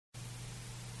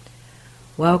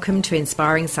Welcome to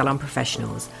Inspiring Salon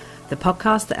Professionals, the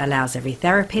podcast that allows every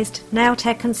therapist, nail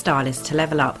tech and stylist to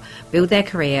level up, build their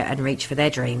career and reach for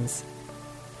their dreams.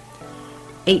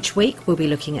 Each week we'll be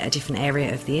looking at a different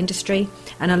area of the industry,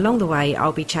 and along the way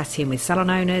I'll be chatting with salon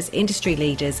owners, industry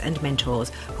leaders and mentors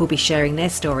who'll be sharing their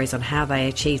stories on how they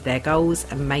achieved their goals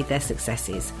and made their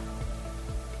successes.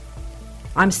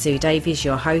 I'm Sue Davies,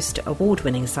 your host,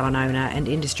 award-winning salon owner and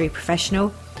industry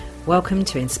professional. Welcome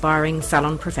to Inspiring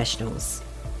Salon Professionals.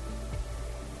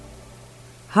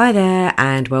 Hi there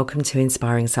and welcome to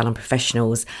Inspiring Salon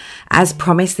Professionals. As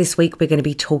promised, this week we're going to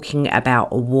be talking about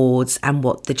awards and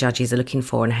what the judges are looking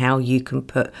for and how you can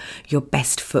put your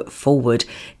best foot forward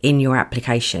in your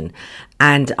application.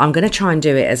 And I'm going to try and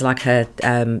do it as like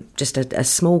a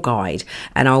small guide,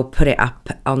 and I'll put it up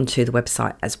onto the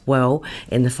website as well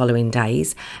in the following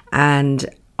days. And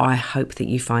I hope that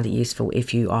you find it useful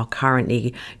if you are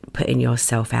currently putting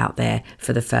yourself out there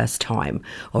for the first time,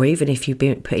 or even if you've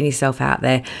been putting yourself out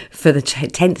there for the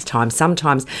 10th time.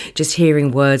 Sometimes just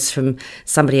hearing words from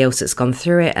somebody else that's gone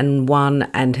through it and won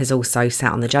and has also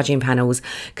sat on the judging panels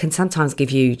can sometimes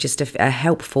give you just a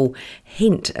helpful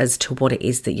hint as to what it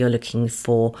is that you're looking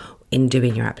for in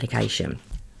doing your application.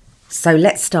 So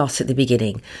let's start at the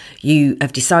beginning. You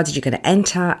have decided you're going to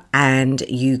enter and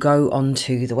you go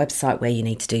onto the website where you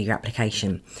need to do your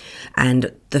application.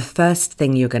 And the first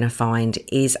thing you're going to find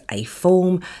is a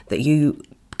form that you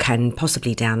can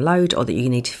possibly download or that you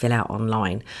need to fill out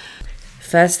online.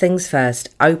 First things first,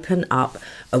 open up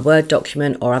a Word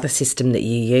document or other system that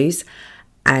you use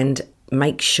and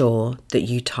make sure that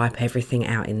you type everything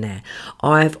out in there.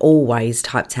 I've always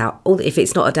typed out, if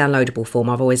it's not a downloadable form,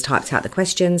 I've always typed out the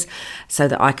questions so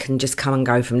that I can just come and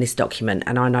go from this document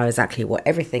and I know exactly what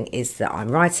everything is that I'm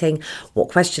writing, what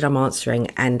question I'm answering,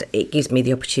 and it gives me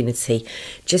the opportunity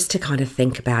just to kind of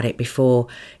think about it before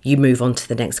you move on to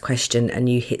the next question and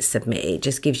you hit submit. It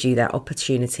just gives you that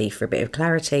opportunity for a bit of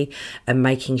clarity and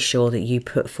making sure that you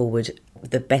put forward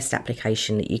the best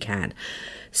application that you can.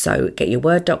 So get your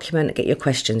Word document, get your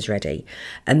questions ready,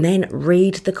 and then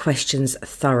read the questions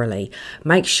thoroughly.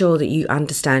 Make sure that you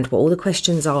understand what all the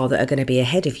questions are that are going to be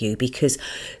ahead of you, because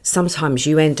sometimes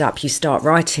you start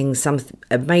writing some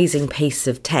amazing piece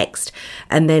of text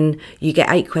and then you get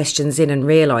 8 questions in and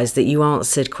realise that you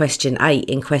answered question 8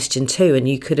 in question 2 and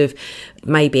you could have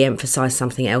maybe emphasised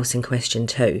something else in question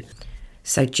 2.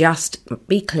 So just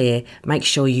be clear, make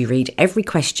sure you read every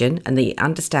question and that you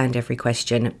understand every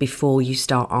question before you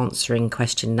start answering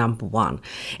question number 1.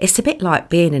 It's a bit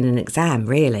like being in an exam,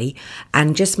 really,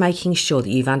 and just making sure that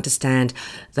you understand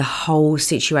the whole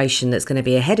situation that's going to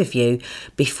be ahead of you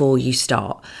before you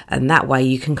start. And that way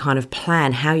you can kind of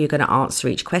plan how you're going to answer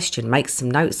each question, make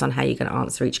some notes on how you're going to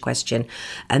answer each question.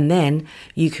 And then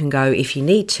you can go, if you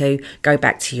need to, go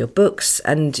back to your books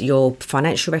and your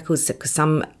financial records, because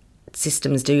some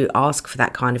systems do ask for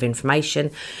that kind of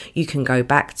information. You can go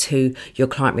back to your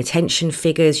client retention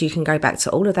figures. You can go back to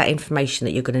all of that information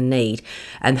that you're going to need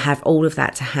and have all of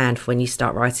that to hand for when you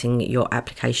start writing your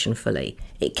application fully.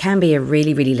 It can be a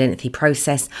really, really lengthy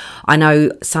process. I know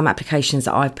some applications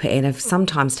that I've put in have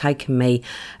sometimes taken me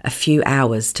a few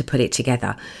hours to put it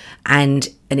together. And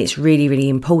it's really, really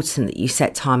important that you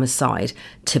set time aside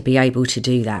to be able to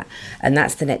do that. And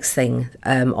that's the next thing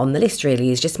on the list,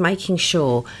 really, is just making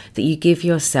sure that you give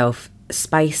yourself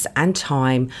space and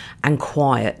time and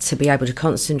quiet to be able to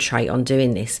concentrate on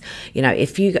doing this. You know,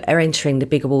 if you are entering the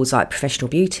big awards like Professional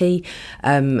Beauty,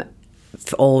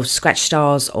 or Scratch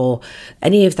Stars, or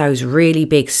any of those really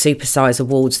big supersize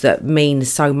awards that mean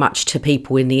so much to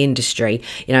people in the industry.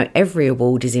 You know, every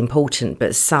award is important,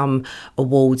 but some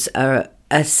awards are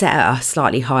set at a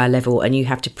slightly higher level and you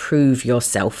have to prove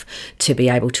yourself to be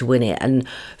able to win it. And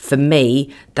for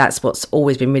me, that's what's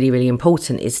always been really, really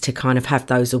important, is to kind of have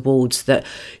those awards that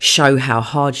show how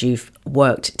hard you've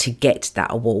worked to get that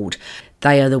award.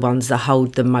 They are the ones that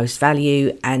hold the most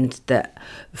value, and that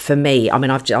for me, I mean,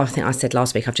 I think I said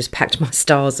last week, I've just packed my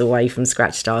stars away from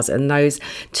Scratch Stars, and those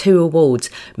 2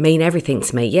 awards mean everything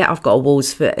to me. Yeah, I've got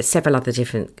awards for several other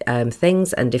different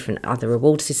things and different other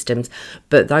award systems,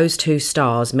 but those 2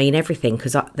 stars mean everything,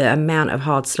 because the amount of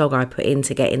hard slog I put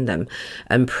into getting them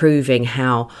and proving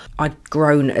how I'd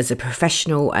grown as a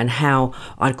professional and how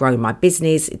I'd grown my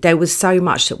business. There was so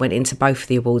much that went into both of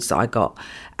the awards that I got,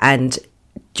 and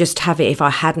just have it, if I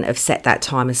hadn't have set that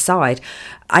time aside,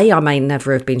 A, I may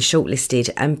never have been shortlisted,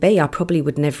 and B, I probably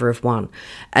would never have won.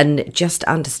 And just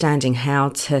understanding how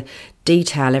to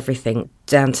detail everything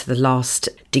down to the last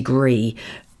degree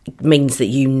means that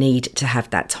you need to have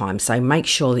that time. So make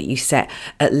sure that you set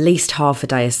at least half a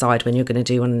day aside when you're going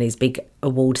to do one of these big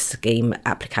award scheme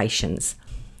applications.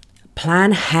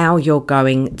 Plan how you're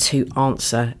going to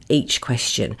answer each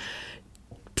question.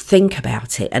 Think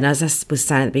about it. And as I was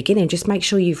saying at the beginning, just make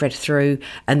sure you've read through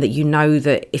and that you know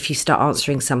that if you start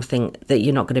answering something that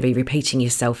you're not going to be repeating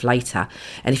yourself later.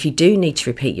 And if you do need to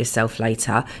repeat yourself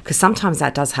later, because sometimes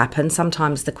that does happen,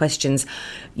 sometimes the questions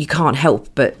you can't help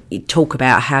but talk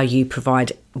about how you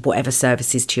provide whatever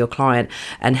services to your client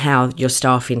and how your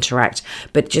staff interact,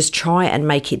 but just try and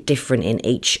make it different in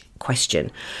each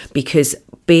question. Because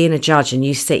being a judge and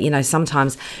you sit,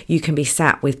 sometimes you can be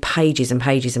sat with pages and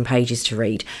pages and pages to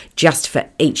read just for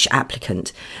each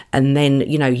applicant. And then,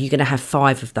 you're going to have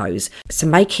 5 of those. So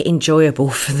make it enjoyable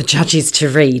for the judges to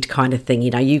read, kind of thing.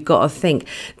 You've got to think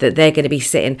that they're going to be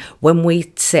sitting, when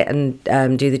we sit and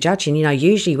do the judging,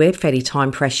 usually we're fairly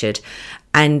time pressured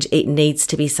and it needs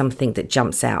to be something that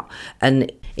jumps out.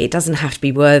 And it doesn't have to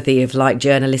be worthy of like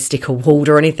journalistic award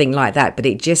or anything like that, but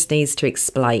it just needs to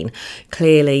explain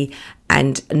clearly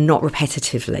and not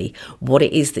repetitively what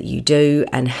it is that you do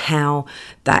and how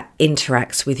that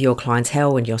interacts with your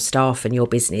clientele and your staff and your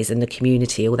business and the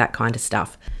community, all that kind of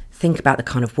stuff. Think about the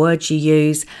kind of words you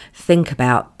use, think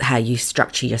about how you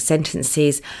structure your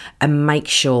sentences, and make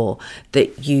sure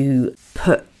that you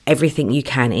put everything you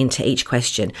can into each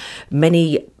question.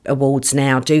 Many awards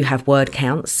now do have word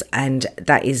counts, and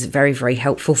that is very, very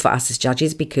helpful for us as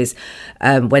judges, because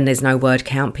when there's no word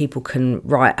count, people can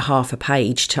write half a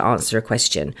page to answer a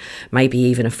question, maybe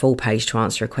even a full page to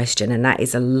answer a question, and that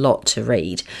is a lot to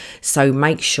read. So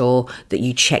make sure that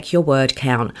you check your word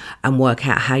count and work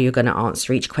out how you're going to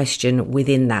answer each question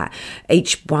within that.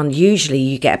 Each one, usually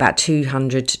you get about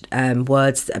 200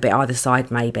 words, a bit either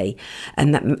side maybe,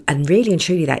 and really and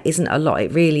truly that isn't a lot.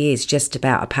 It really is just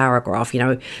about a paragraph,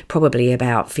 probably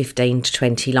about 15 to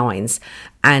 20 lines,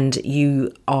 and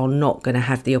you are not going to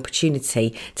have the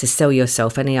opportunity to sell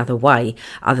yourself any other way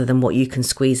other than what you can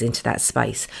squeeze into that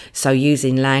space. So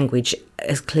using language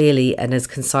as clearly and as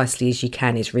concisely as you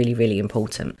can is really, really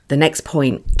important. The next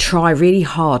point, try really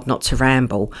hard not to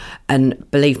ramble.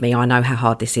 And believe me, I know how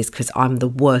hard this is because I'm the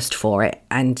worst for it.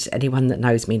 And anyone that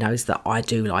knows me knows that I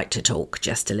do like to talk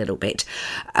just a little bit.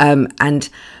 And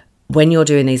when you're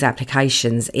doing these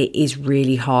applications, it is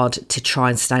really hard to try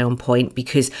and stay on point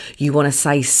because you want to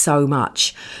say so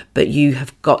much, but you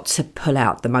have got to pull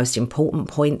out the most important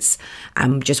points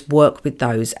and just work with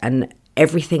those. And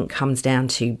everything comes down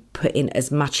to put in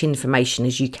as much information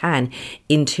as you can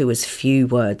into as few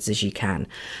words as you can,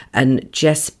 and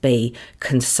just be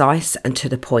concise and to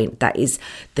the point. That is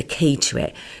the key to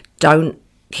it. Don't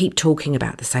keep talking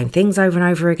about the same things over and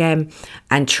over again,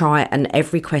 and try and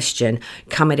every question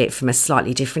come at it from a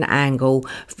slightly different angle,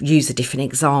 use a different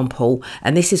example.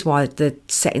 And this is why the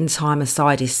setting time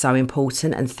aside is so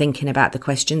important, and thinking about the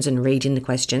questions and reading the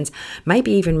questions,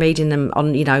 maybe even reading them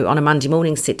on a Monday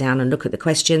morning, sit down and look at the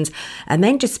questions, and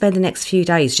then just spend the next few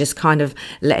days just kind of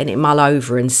letting it mull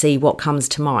over and see what comes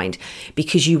to mind,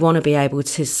 because you want to be able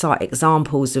to cite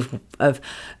examples of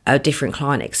a different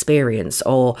client experience,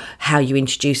 or how you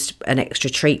introduced an extra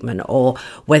treatment, or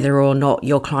whether or not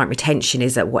your client retention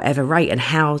is at whatever rate, and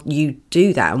how you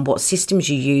do that, and what systems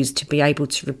you use to be able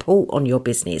to report on your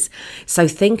business. So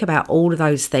think about all of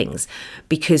those things,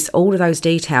 because all of those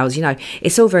details,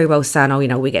 it's all very well saying,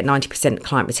 we get 90%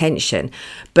 client retention,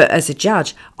 but as a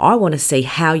judge, I want to see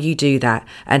how you do that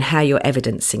and how you're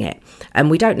evidencing it.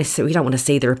 And we don't want to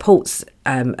see the reports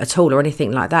at all or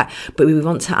anything like that, but we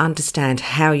want to understand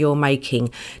how you're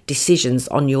making decisions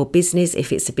on your business,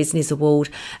 if it's a business award,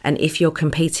 and if you're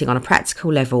competing on a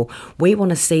practical level, we want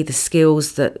to see the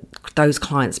skills that those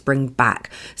clients bring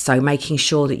back. So making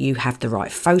sure that you have the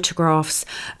right photographs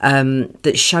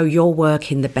that show your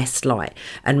work in the best light,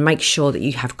 and make sure that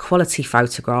you have quality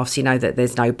photographs, that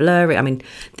there's no blurring. I mean,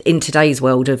 in today's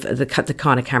world of the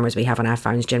kind of cameras we have on our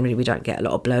phones, generally we don't get a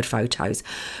lot of blurred photos,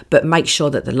 but make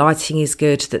sure that the lighting is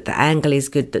good, that the angle is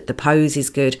good, that the pose is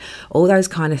good. All those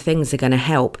kind of things are going to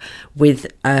help with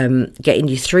getting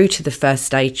you through to the first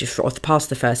stage, or past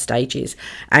the first stages,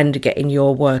 and getting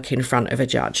your work in front of a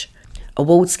judge.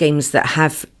 Award schemes that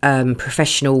have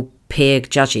professional peer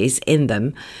judges in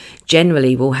them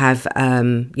generally will have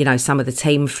some of the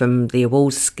team from the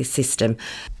awards system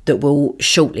that will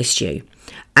shortlist you.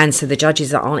 And so the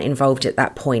judges that aren't involved at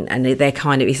that point, and they're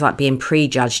kind of, it's like being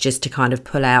prejudged just to kind of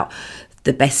pull out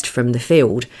the best from the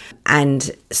field. And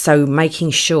so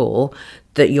making sure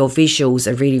that your visuals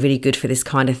are really, really good for this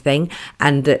kind of thing,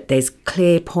 and that there's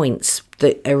clear points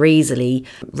that are easily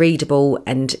readable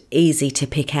and easy to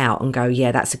pick out and go,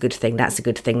 yeah, that's a good thing, that's a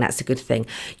good thing, that's a good thing.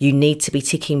 You need to be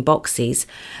ticking boxes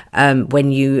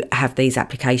when you have these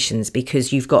applications,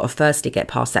 because you've got to firstly get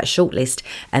past that shortlist,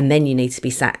 and then you need to be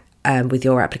sat with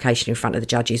your application in front of the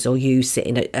judges, or you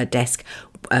sitting at a desk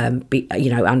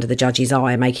under the judge's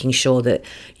eye, making sure that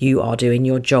you are doing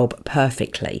your job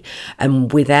perfectly.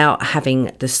 And without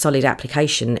having the solid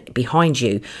application behind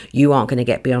you, you aren't going to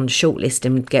get beyond shortlist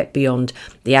and get beyond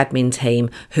the admin team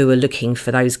who are looking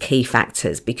for those key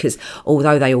factors, because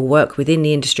although they all work within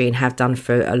the industry and have done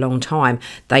for a long time,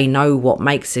 they know what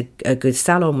makes a good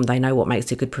salon, they know what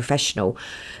makes a good professional.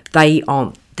 They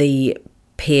aren't the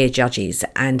peer judges,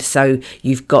 and so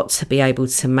you've got to be able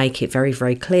to make it very,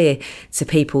 very clear to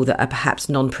people that are perhaps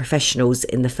non-professionals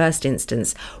in the first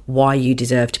instance why you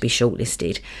deserve to be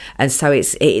shortlisted. And so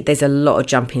there's a lot of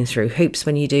jumping through hoops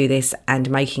when you do this,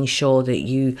 and making sure that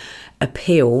you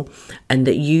appeal and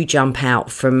that you jump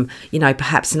out from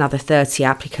perhaps another 30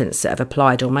 applicants that have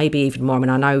applied, or maybe even more. I mean,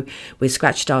 I know with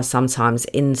Scratch Stars sometimes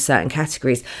in certain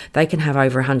categories they can have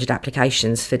over 100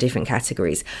 applications for different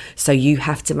categories, so you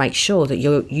have to make sure that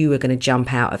you are going to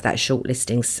jump out of that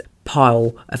shortlisting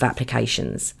pile of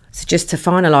applications. So just to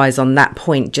finalise on that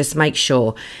point, just make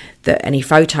sure that any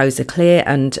photos are clear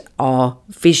and are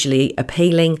visually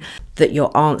appealing, that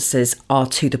your answers are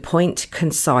to the point,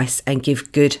 concise, and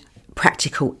give good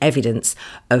practical evidence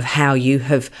of how you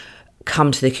have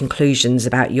come to the conclusions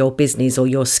about your business or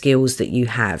your skills that you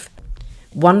have.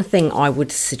 One thing I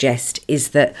would suggest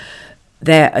is that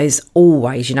there is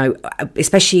always,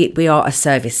 especially we are a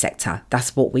service sector.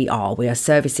 That's what we are. We are a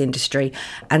service industry.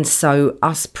 And so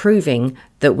us proving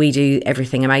that we do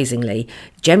everything amazingly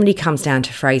generally comes down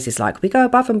to phrases like, we go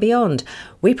above and beyond,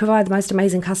 we provide the most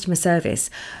amazing customer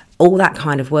service, all that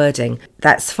kind of wording.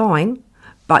 That's fine,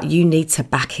 but you need to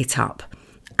back it up.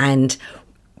 And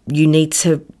you need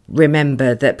to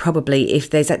remember that probably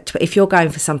if you're going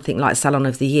for something like Salon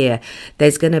of the Year,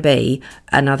 there's going to be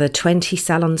another 20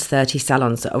 salons, 30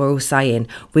 salons that are all saying,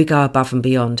 we go above and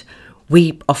beyond.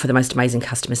 We offer the most amazing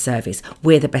customer service.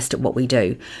 We're the best at what we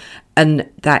do. And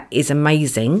that is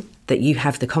amazing that you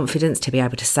have the confidence to be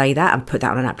able to say that and put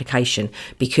that on an application,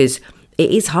 because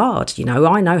it is hard.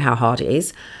 I know how hard it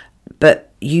is,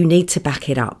 but you need to back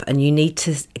it up and you need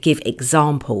to give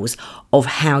examples of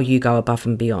how you go above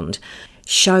and beyond.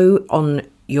 Show on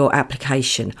your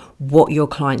application what your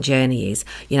client journey is.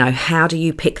 How do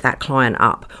you pick that client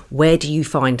up? Where do you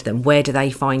find them? Where do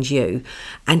they find you?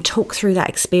 And talk through that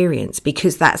experience,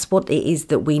 because that's what it is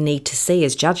that we need to see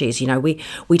as judges.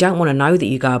 We don't want to know that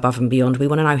you go above and beyond. We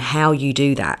want to know how you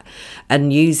do that.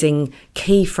 And using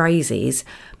key phrases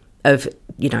of,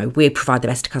 we provide the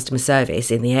best customer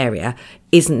service in the area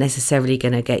isn't necessarily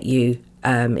going to get you,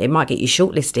 it might get you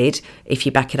shortlisted if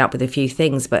you back it up with a few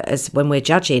things, but when we're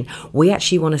judging, we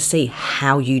actually want to see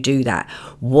how you do that,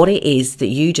 what it is that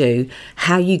you do,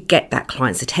 how you get that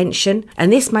client's attention.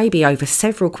 And this may be over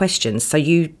several questions, so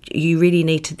you really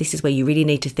need to, this is where you really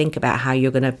need to think about how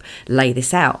you're going to lay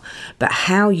this out, but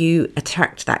how you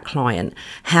attract that client,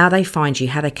 how they find you,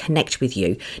 how they connect with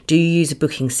you. Do you use a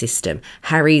booking system?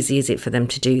 How easy is it for them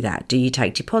to do that? Do you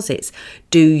take deposits?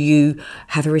 Do you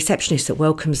have a receptionist that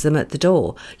welcomes them at the door?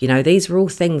 These were all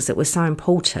things that were so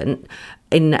important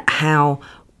in how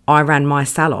I ran my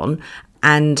salon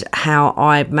and how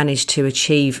I managed to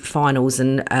achieve finals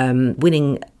and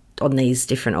winning on these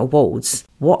different awards.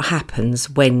 What happens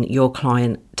when your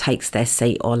client takes their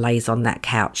seat or lays on that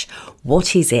couch?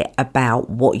 What is it about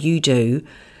what you do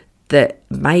that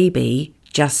maybe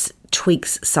just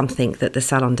tweaks something that the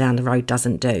salon down the road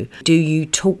doesn't do? Do you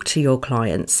talk to your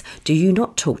clients? Do you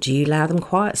not talk? Do you allow them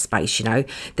quiet space?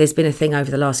 There's been a thing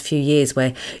over the last few years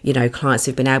where, clients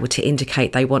have been able to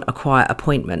indicate they want a quiet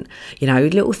appointment.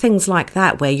 Little things like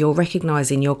that, where you're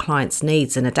recognising your clients'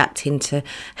 needs and adapting to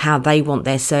how they want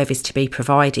their service to be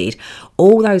provided.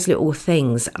 All those little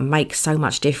things make so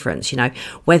much difference.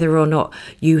 Whether or not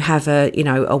you have a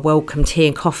welcome tea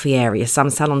and coffee area. Some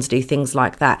salons do things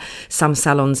like that. Some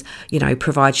salons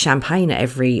provide champagne at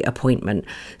every appointment.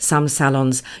 Some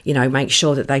salons, make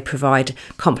sure that they provide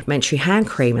complimentary hand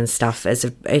cream and stuff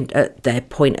at their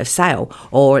point of sale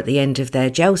or at the end of their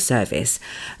gel service.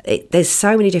 There's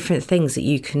so many different things that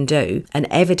you can do, and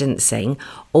evidencing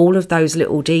all of those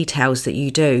little details that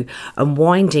you do and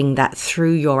winding that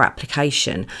through your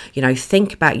application.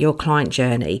 Think about your client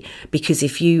journey, because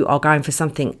if you are going for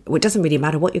something, well, it doesn't really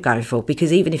matter what you're going for,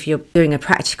 because even if you're doing a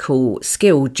practical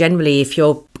skill, generally if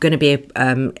you're going to be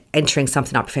entering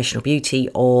something like professional beauty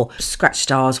or Scratch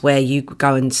Stars, where you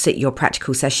go and sit your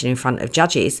practical session in front of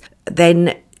judges,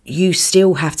 then you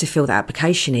still have to fill that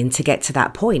application in to get to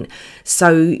that point.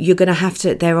 So you're going to have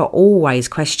to, there are always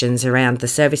questions around the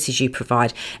services you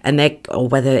provide, and or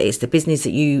whether it's the business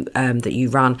that you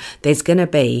run, there's going to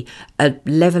be a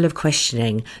level of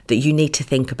questioning that you need to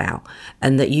think about,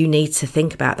 and that you need to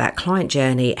think about that client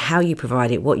journey, how you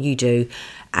provide it, what you do,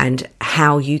 and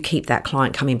how you keep that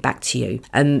client coming back to you.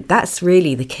 And that's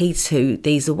really the key to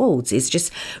these awards, is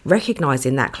just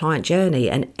recognizing that client journey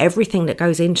and everything that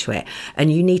goes into it.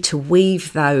 And you need to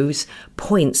weave those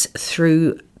points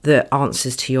through the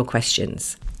answers to your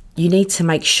questions. You need to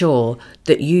make sure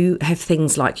that you have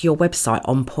things like your website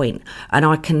on point. And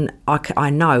I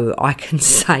know I can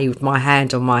say with my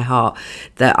hand on my heart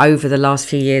that over the last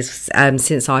few years,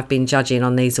 since I've been judging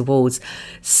on these awards,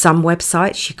 some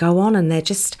websites you go on and they're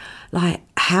just like,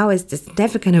 how is this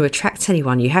never going to attract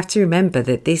anyone? You have to remember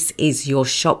that this is your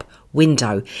shop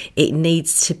window. It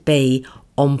needs to be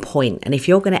on point. And if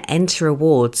you're going to enter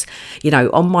awards,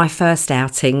 on my first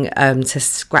outing to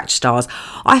Scratch Stars,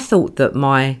 I thought that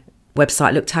my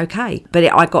website looked okay, but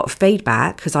I got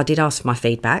feedback, because I did ask for my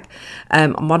feedback.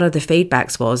 One of the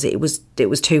feedbacks was it was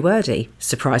too wordy.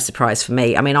 Surprise for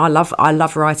me. I mean, I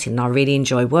love writing, and I really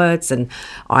enjoy words, and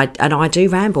I do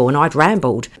ramble, and I'd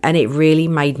rambled, and it really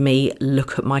made me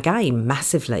look at my game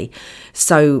massively.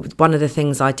 So one of the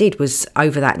things I did was,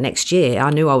 over that next year, I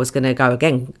knew I was going to go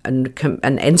again and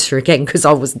enter again, because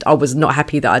I was not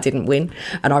happy that I didn't win,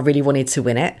 and I really wanted to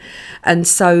win it. And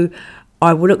so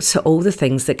I looked at all the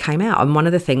things that came out, and one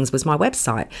of the things was my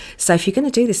website. So if you're going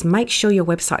to do this, make sure your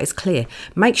website is clear.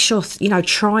 Make sure,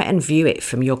 try and view it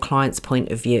from your client's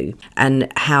point of view,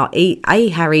 and how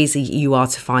easy you are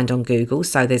to find on Google.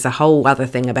 So there's a whole other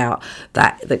thing about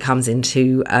that comes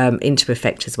into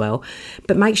effect as well.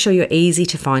 But make sure you're easy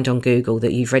to find on Google,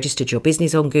 that you've registered your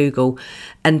business on Google,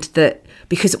 and that,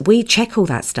 because we check all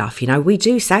that stuff, we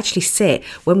do actually sit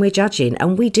when we're judging,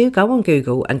 and we do go on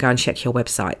Google and go and check your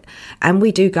website. And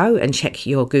we do go and check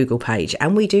your Google page,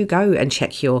 and we do go and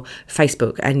check your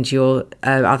Facebook and your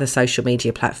other social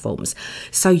media platforms.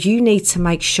 So you need to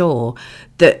make sure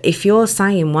that if you're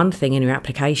saying one thing in your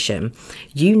application,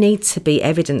 you need to be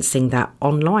evidencing that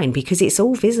online, because it's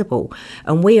all visible.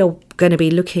 And we are going to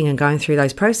be looking and going through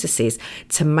those processes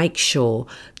to make sure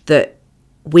that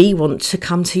we want to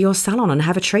come to your salon and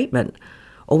have a treatment,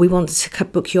 or we want to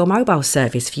book your mobile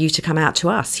service for you to come out to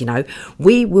us.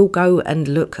 We will go and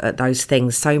look at those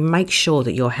things. So make sure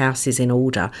that your house is in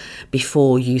order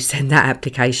before you send that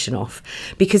application off.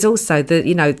 Because also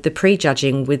the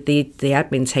pre-judging with the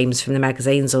admin teams from the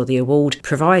magazines or the award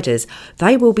providers,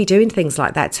 they will be doing things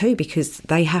like that too, because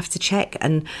they have to check.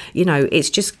 And it's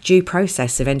just due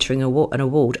process of entering an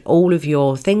award. All of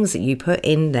your things that you put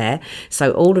in there,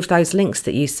 so all of those links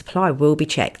that you supply will be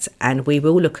checked, and we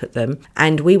will look at them,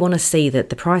 and we want to see that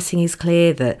the pricing is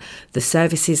clear, that the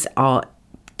services are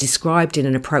described in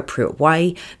an appropriate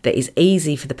way that is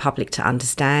easy for the public to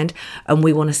understand. And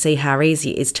we want to see how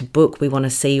easy it is to book. We want to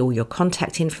see all your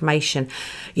contact information.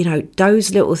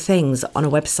 Those little things on a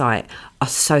website are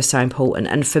so important.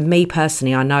 And for me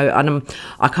personally, I know, and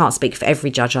I can't speak for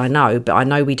every judge I know, but I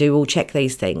know we do all check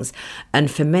these things. And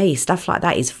for me, stuff like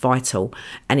that is vital.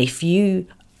 And if you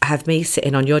have me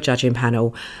sitting on your judging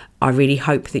panel, I really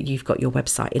hope that you've got your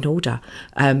website in order,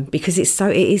 because it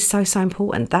is so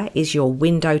important. That is your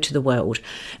window to the world,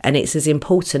 and it's as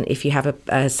important if you have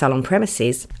a salon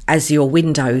premises as your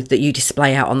window that you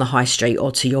display out on the high street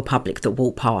or to your public that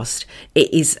walk past.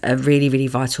 It is a really, really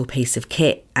vital piece of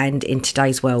kit, and in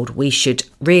today's world, we should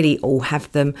really all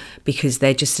have them, because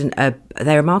they're just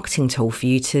they're a marketing tool for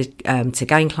you to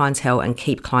gain clientele and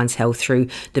keep clientele through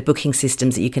the booking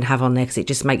systems that you can have on there, because it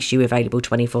just makes you available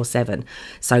 24/7.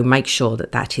 So make sure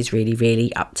that is really,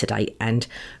 really up to date and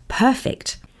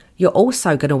perfect. You're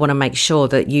also going to want to make sure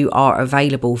that you are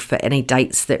available for any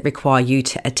dates that require you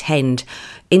to attend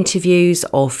interviews,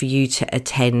 or for you to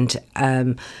attend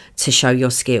to show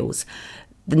your skills.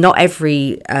 Not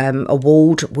every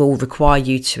award will require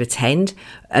you to attend,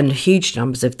 and huge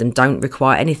numbers of them don't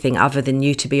require anything other than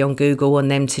you to be on Google and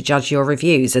them to judge your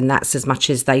reviews, and that's as much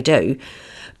as they do.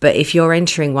 But if you're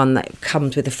entering one that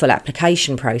comes with a full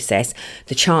application process,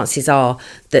 the chances are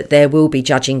that there will be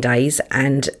judging days,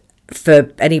 and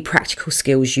for any practical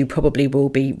skills, you probably will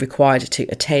be required to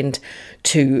attend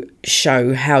to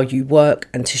show how you work,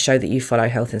 and to show that you follow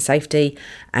health and safety,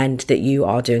 and that you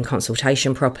are doing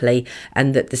consultation properly,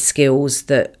 and that the skills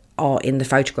that are in the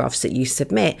photographs that you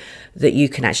submit that you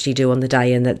can actually do on the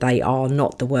day, and that they are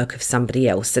not the work of somebody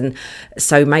else. And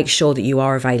so make sure that you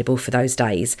are available for those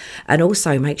days, and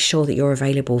also make sure that you're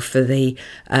available for the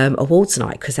awards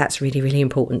night, because that's really, really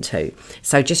important too.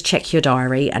 So just check your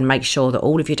diary and make sure that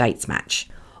all of your dates match.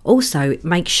 Also,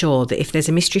 make sure that if there's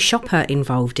a mystery shopper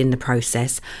involved in the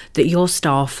process, that your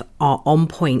staff are on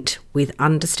point with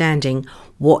understanding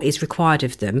what is required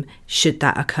of them should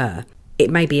that occur. It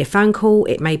may be a phone call,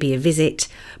 it may be a visit,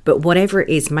 but whatever it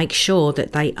is, make sure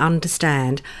that they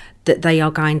understand that they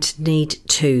are going to need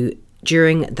to,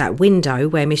 during that window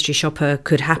where mystery shopper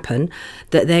could happen,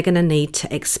 that they're going to need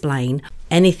to explain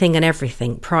anything and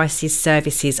everything, prices,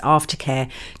 services, aftercare,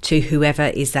 to whoever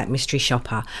is that mystery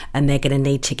shopper, and they're going to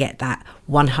need to get that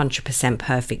 100%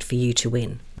 perfect for you to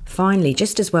win. Finally,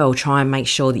 just as well, try and make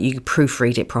sure that you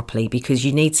proofread it properly, because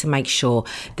you need to make sure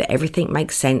that everything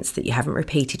makes sense, that you haven't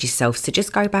repeated yourself. So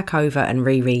just go back over and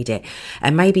reread it,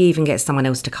 and maybe even get someone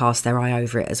else to cast their eye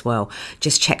over it as well.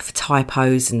 Just check for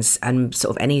typos and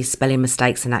sort of any spelling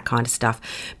mistakes and that kind of stuff,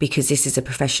 because this is a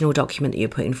professional document that you're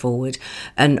putting forward.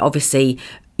 And obviously,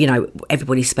 you know,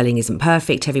 everybody's spelling isn't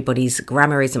perfect, everybody's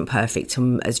grammar isn't perfect,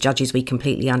 and as judges we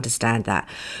completely understand that,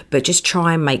 but just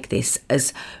try and make this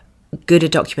as good a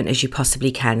document as you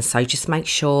possibly can. So just make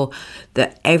sure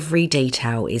that every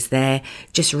detail is there.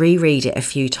 Just reread it a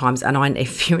few times, and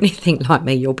if you're anything like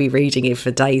me, you'll be reading it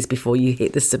for days before you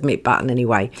hit the submit button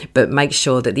anyway. But make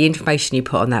sure that the information you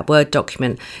put on that Word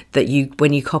document, that you,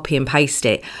 when you copy and paste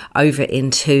it over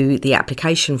into the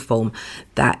application form,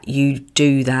 that you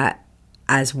do that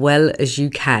as well as you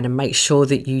can, and make sure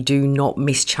that you do not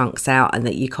miss chunks out and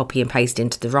that you copy and paste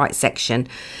into the right section,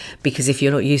 because if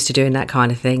you're not used to doing that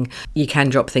kind of thing, you can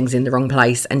drop things in the wrong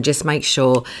place. And just make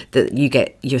sure that you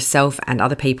get yourself and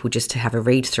other people just to have a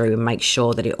read through and make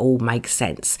sure that it all makes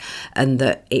sense and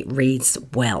that it reads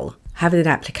well. Having an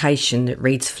application that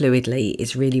reads fluidly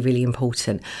is really, really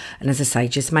important. And as I say,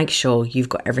 just make sure you've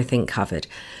got everything covered.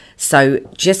 So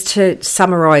just to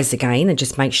summarise again and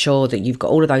just make sure that you've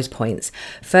got all of those points.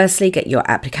 Firstly, get your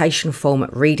application form,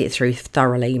 read it through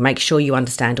thoroughly, make sure you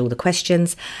understand all the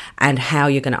questions and how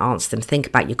you're going to answer them. Think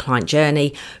about your client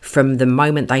journey from the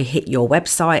moment they hit your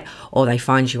website or they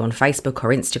find you on Facebook or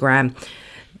Instagram.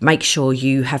 Make sure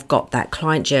you have got that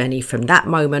client journey from that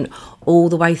moment all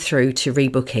the way through to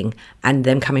rebooking and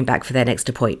them coming back for their next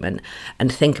appointment.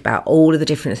 And think about all of the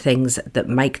different things that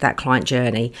make that client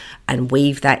journey and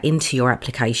weave that into your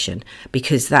application,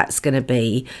 because that's going to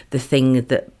be the thing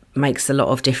that makes a lot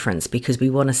of difference, because we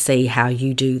want to see how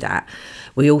you do that.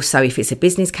 We also, if it's a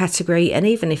business category and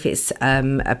even if it's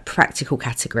a practical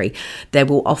category, there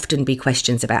will often be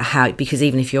questions about how, because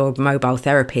even if you're a mobile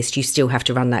therapist, you still have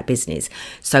to run that business.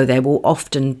 So there will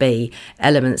often be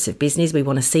elements of business. We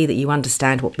want to see that you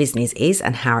understand what business is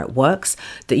and how it works,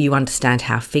 that you understand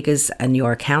how figures and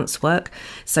your accounts work.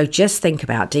 So just think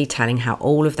about detailing how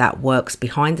all of that works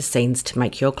behind the scenes to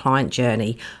make your client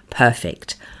journey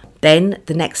perfect. Then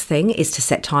the next thing is to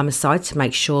set time aside to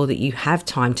make sure that you have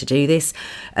time to do this,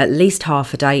 at least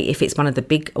half a day. If it's one of the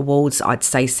big awards, I'd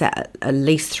say set at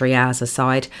least 3 hours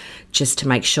aside, just to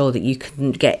make sure that you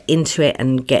can get into it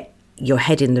and get your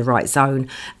head in the right zone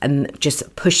and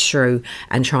just push through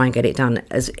and try and get it done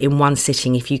as in one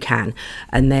sitting if you can,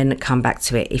 and then come back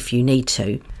to it if you need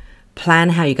to. Plan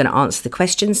how you're going to answer the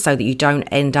questions so that you don't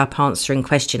end up answering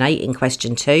question 8 in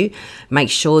question 2. Make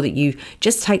sure that you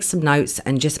just take some notes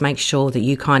and just make sure that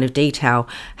you kind of detail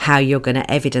how you're going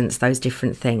to evidence those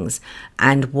different things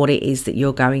and what it is that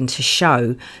you're going to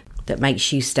show that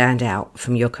makes you stand out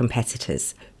from your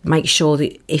competitors. Make sure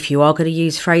that if you are going to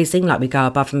use phrasing, like we go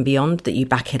above and beyond, that you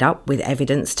back it up with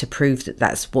evidence to prove that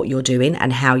that's what you're doing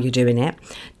and how you're doing it.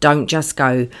 Don't just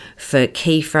go for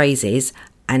key phrases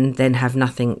and then have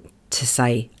nothing to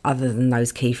say other than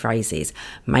those key phrases.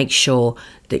 Make sure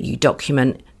that you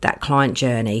document that client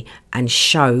journey and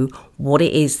show what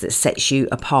it is that sets you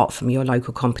apart from your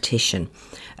local competition.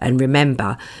 And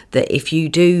remember that if you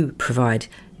do provide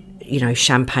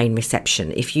champagne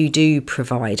reception, if you do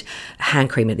provide hand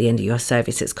cream at the end of your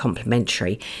service that's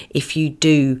complimentary, if you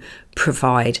do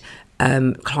provide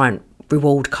client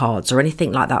reward cards or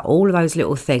anything like that, all of those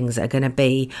little things are going to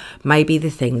be maybe the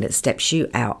thing that steps you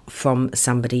out from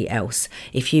somebody else.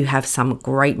 If you have some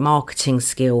great marketing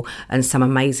skill and some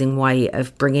amazing way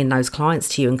of bringing those clients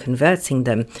to you and converting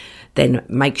them, then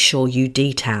make sure you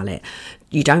detail it.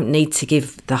 You don't need to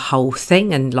give the whole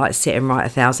thing and sit and write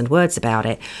 1,000 words about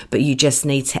it, but you just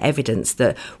need to evidence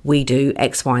that we do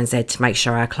X, Y, and Z to make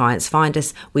sure our clients find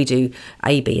us. We do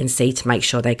A, B, and C to make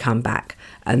sure they come back.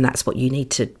 And that's what you need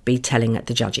to be telling at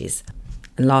the judges.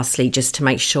 And lastly, just to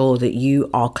make sure that you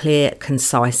are clear,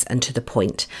 concise, and to the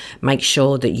point. Make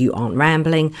sure that you aren't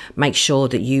rambling. Make sure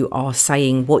that you are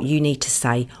saying what you need to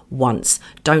say once.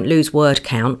 Don't lose word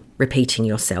count repeating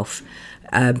yourself.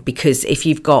 because if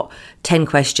you've got 10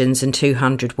 questions and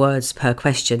 200 words per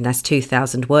question, that's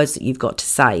 2,000 words that you've got to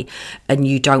say, and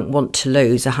you don't want to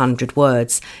lose 100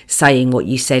 words saying what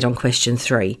you said on question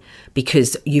 3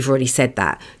 because you've already said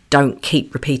that. Don't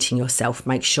keep repeating yourself.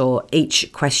 Make sure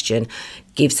each question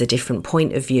gives a different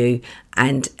point of view,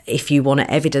 and if you want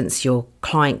to evidence your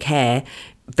client care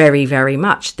very, very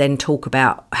much, then talk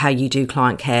about how you do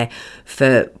client care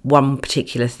for one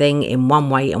particular thing in one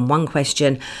way and one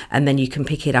question, and then you can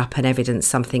pick it up and evidence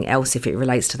something else if it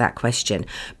relates to that question.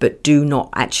 But do not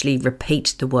actually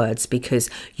repeat the words, because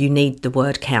you need the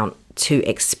word count to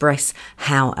express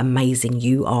how amazing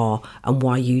you are and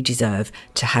why you deserve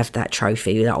to have that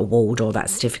trophy, that award or that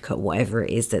certificate, whatever it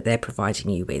is that they're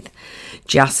providing you with.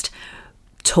 Just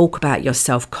talk about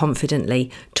yourself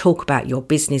confidently, talk about your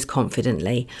business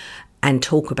confidently, and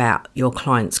talk about your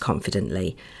clients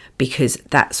confidently, because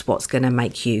that's what's going to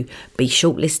make you be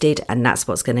shortlisted, and that's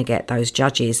what's going to get those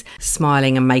judges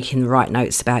smiling and making the right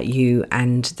notes about you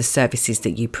and the services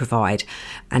that you provide.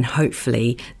 And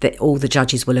hopefully that all the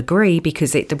judges will agree,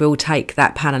 because it will take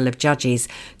that panel of judges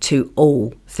to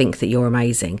all think that you're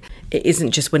amazing. It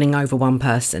isn't just winning over one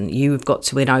person. You've got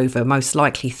to win over most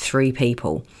likely 3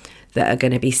 people that are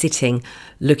going to be sitting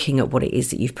looking at what it is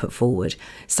that you've put forward.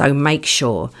 So make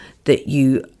sure that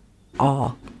you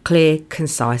are clear,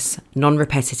 concise,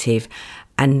 non-repetitive,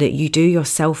 and that you do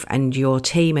yourself and your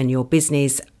team and your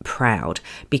business proud,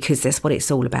 because that's what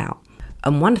it's all about.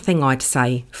 And one thing I'd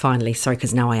say finally, sorry,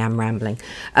 because now I am rambling,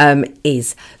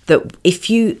 is that if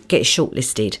you get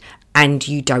shortlisted and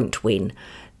you don't win,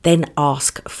 then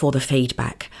ask for the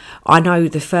feedback. I know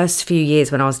the first few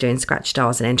years when I was doing Scratch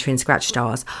Stars and entering Scratch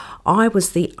Stars, I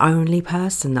was the only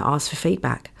person that asked for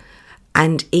feedback.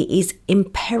 And it is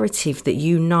imperative that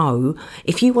you know,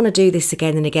 if you want to do this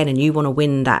again and again and you want to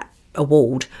win that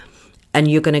award, and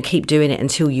you're going to keep doing it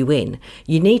until you win,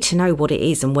 you need to know what it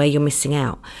is and where you're missing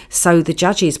out. So the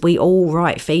judges, we all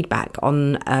write feedback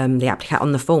on on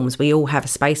the forms. We all have a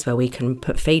space where we can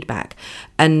put feedback.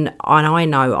 And I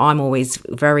know I'm always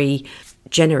very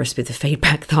generous with the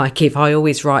feedback that I give. I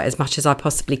always write as much as I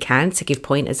possibly can to give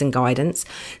pointers and guidance.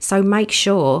 So make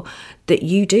sure that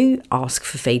you do ask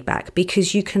for feedback,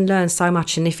 because you can learn so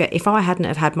much. And if I hadn't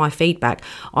have had my feedback,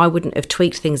 I wouldn't have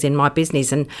tweaked things in my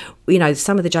business. And, you know,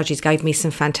 some of the judges gave me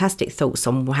some fantastic thoughts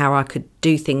on how I could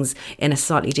do things in a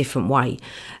slightly different way.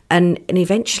 And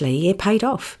eventually it paid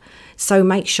off. So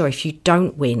make sure if you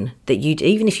don't win, that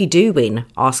even if you do win,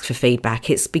 ask for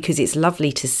feedback. It's because it's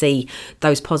lovely to see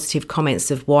those positive comments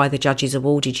of why the judges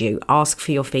awarded you. Ask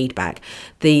for your feedback.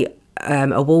 The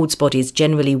awards bodies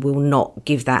generally will not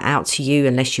give that out to you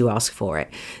unless you ask for it.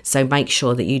 So make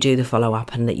sure that you do the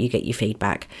follow-up and that you get your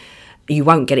feedback. You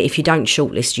won't get it if you don't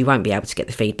shortlist. You won't be able to get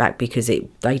the feedback, because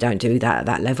they don't do that at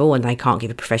that level, and they can't give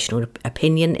a professional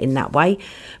opinion in that way.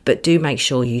 But do make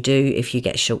sure you do if you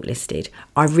get shortlisted.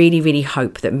 I really, really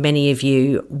hope that many of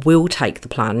you will take the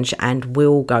plunge and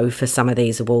will go for some of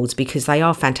these awards, because they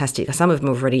are fantastic. Some of them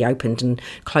have already opened and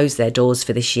closed their doors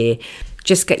for this year.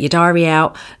 Just get your diary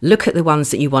out, look at the ones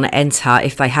that you want to enter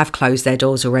if they have closed their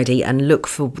doors already, and look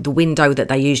for the window that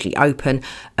they usually open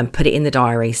and put it in the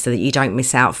diary so that you don't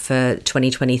miss out for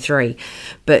 2023.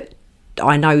 But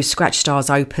I know Scratch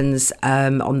Stars opens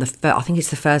on I think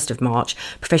it's the 1st of March.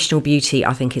 Professional Beauty,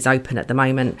 I think, is open at the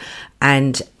moment,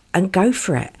 and go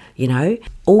for it. You know,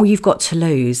 all you've got to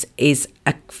lose is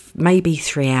maybe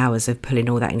 3 hours of pulling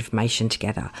all that information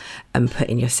together and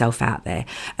putting yourself out there.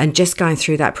 And just going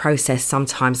through that process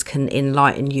sometimes can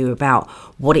enlighten you about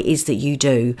what it is that you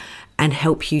do and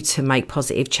help you to make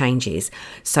positive changes.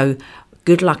 So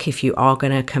good luck if you are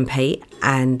going to compete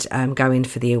and go in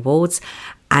for the awards.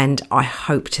 And I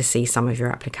hope to see some of your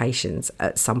applications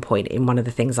at some point in one of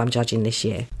the things I'm judging this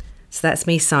year. So that's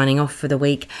me signing off for the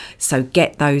week. So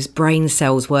get those brain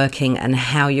cells working and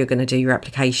how you're going to do your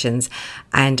applications.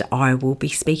 And I will be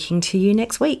speaking to you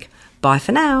next week. Bye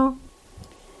for now.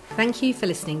 Thank you for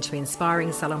listening to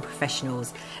Inspiring Salon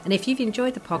Professionals. And if you've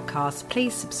enjoyed the podcast,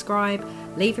 please subscribe,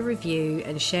 leave a review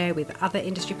and share with other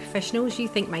industry professionals you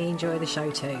think may enjoy the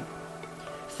show too.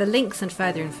 For links and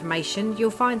further information, you'll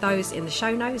find those in the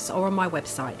show notes or on my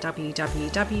website,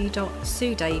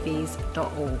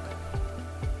 www.suedavies.org.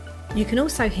 You can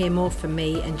also hear more from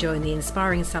me and join the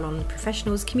Inspiring Salon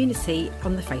Professionals community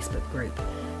on the Facebook group.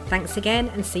 Thanks again,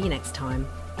 and see you next time.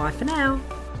 Bye for now.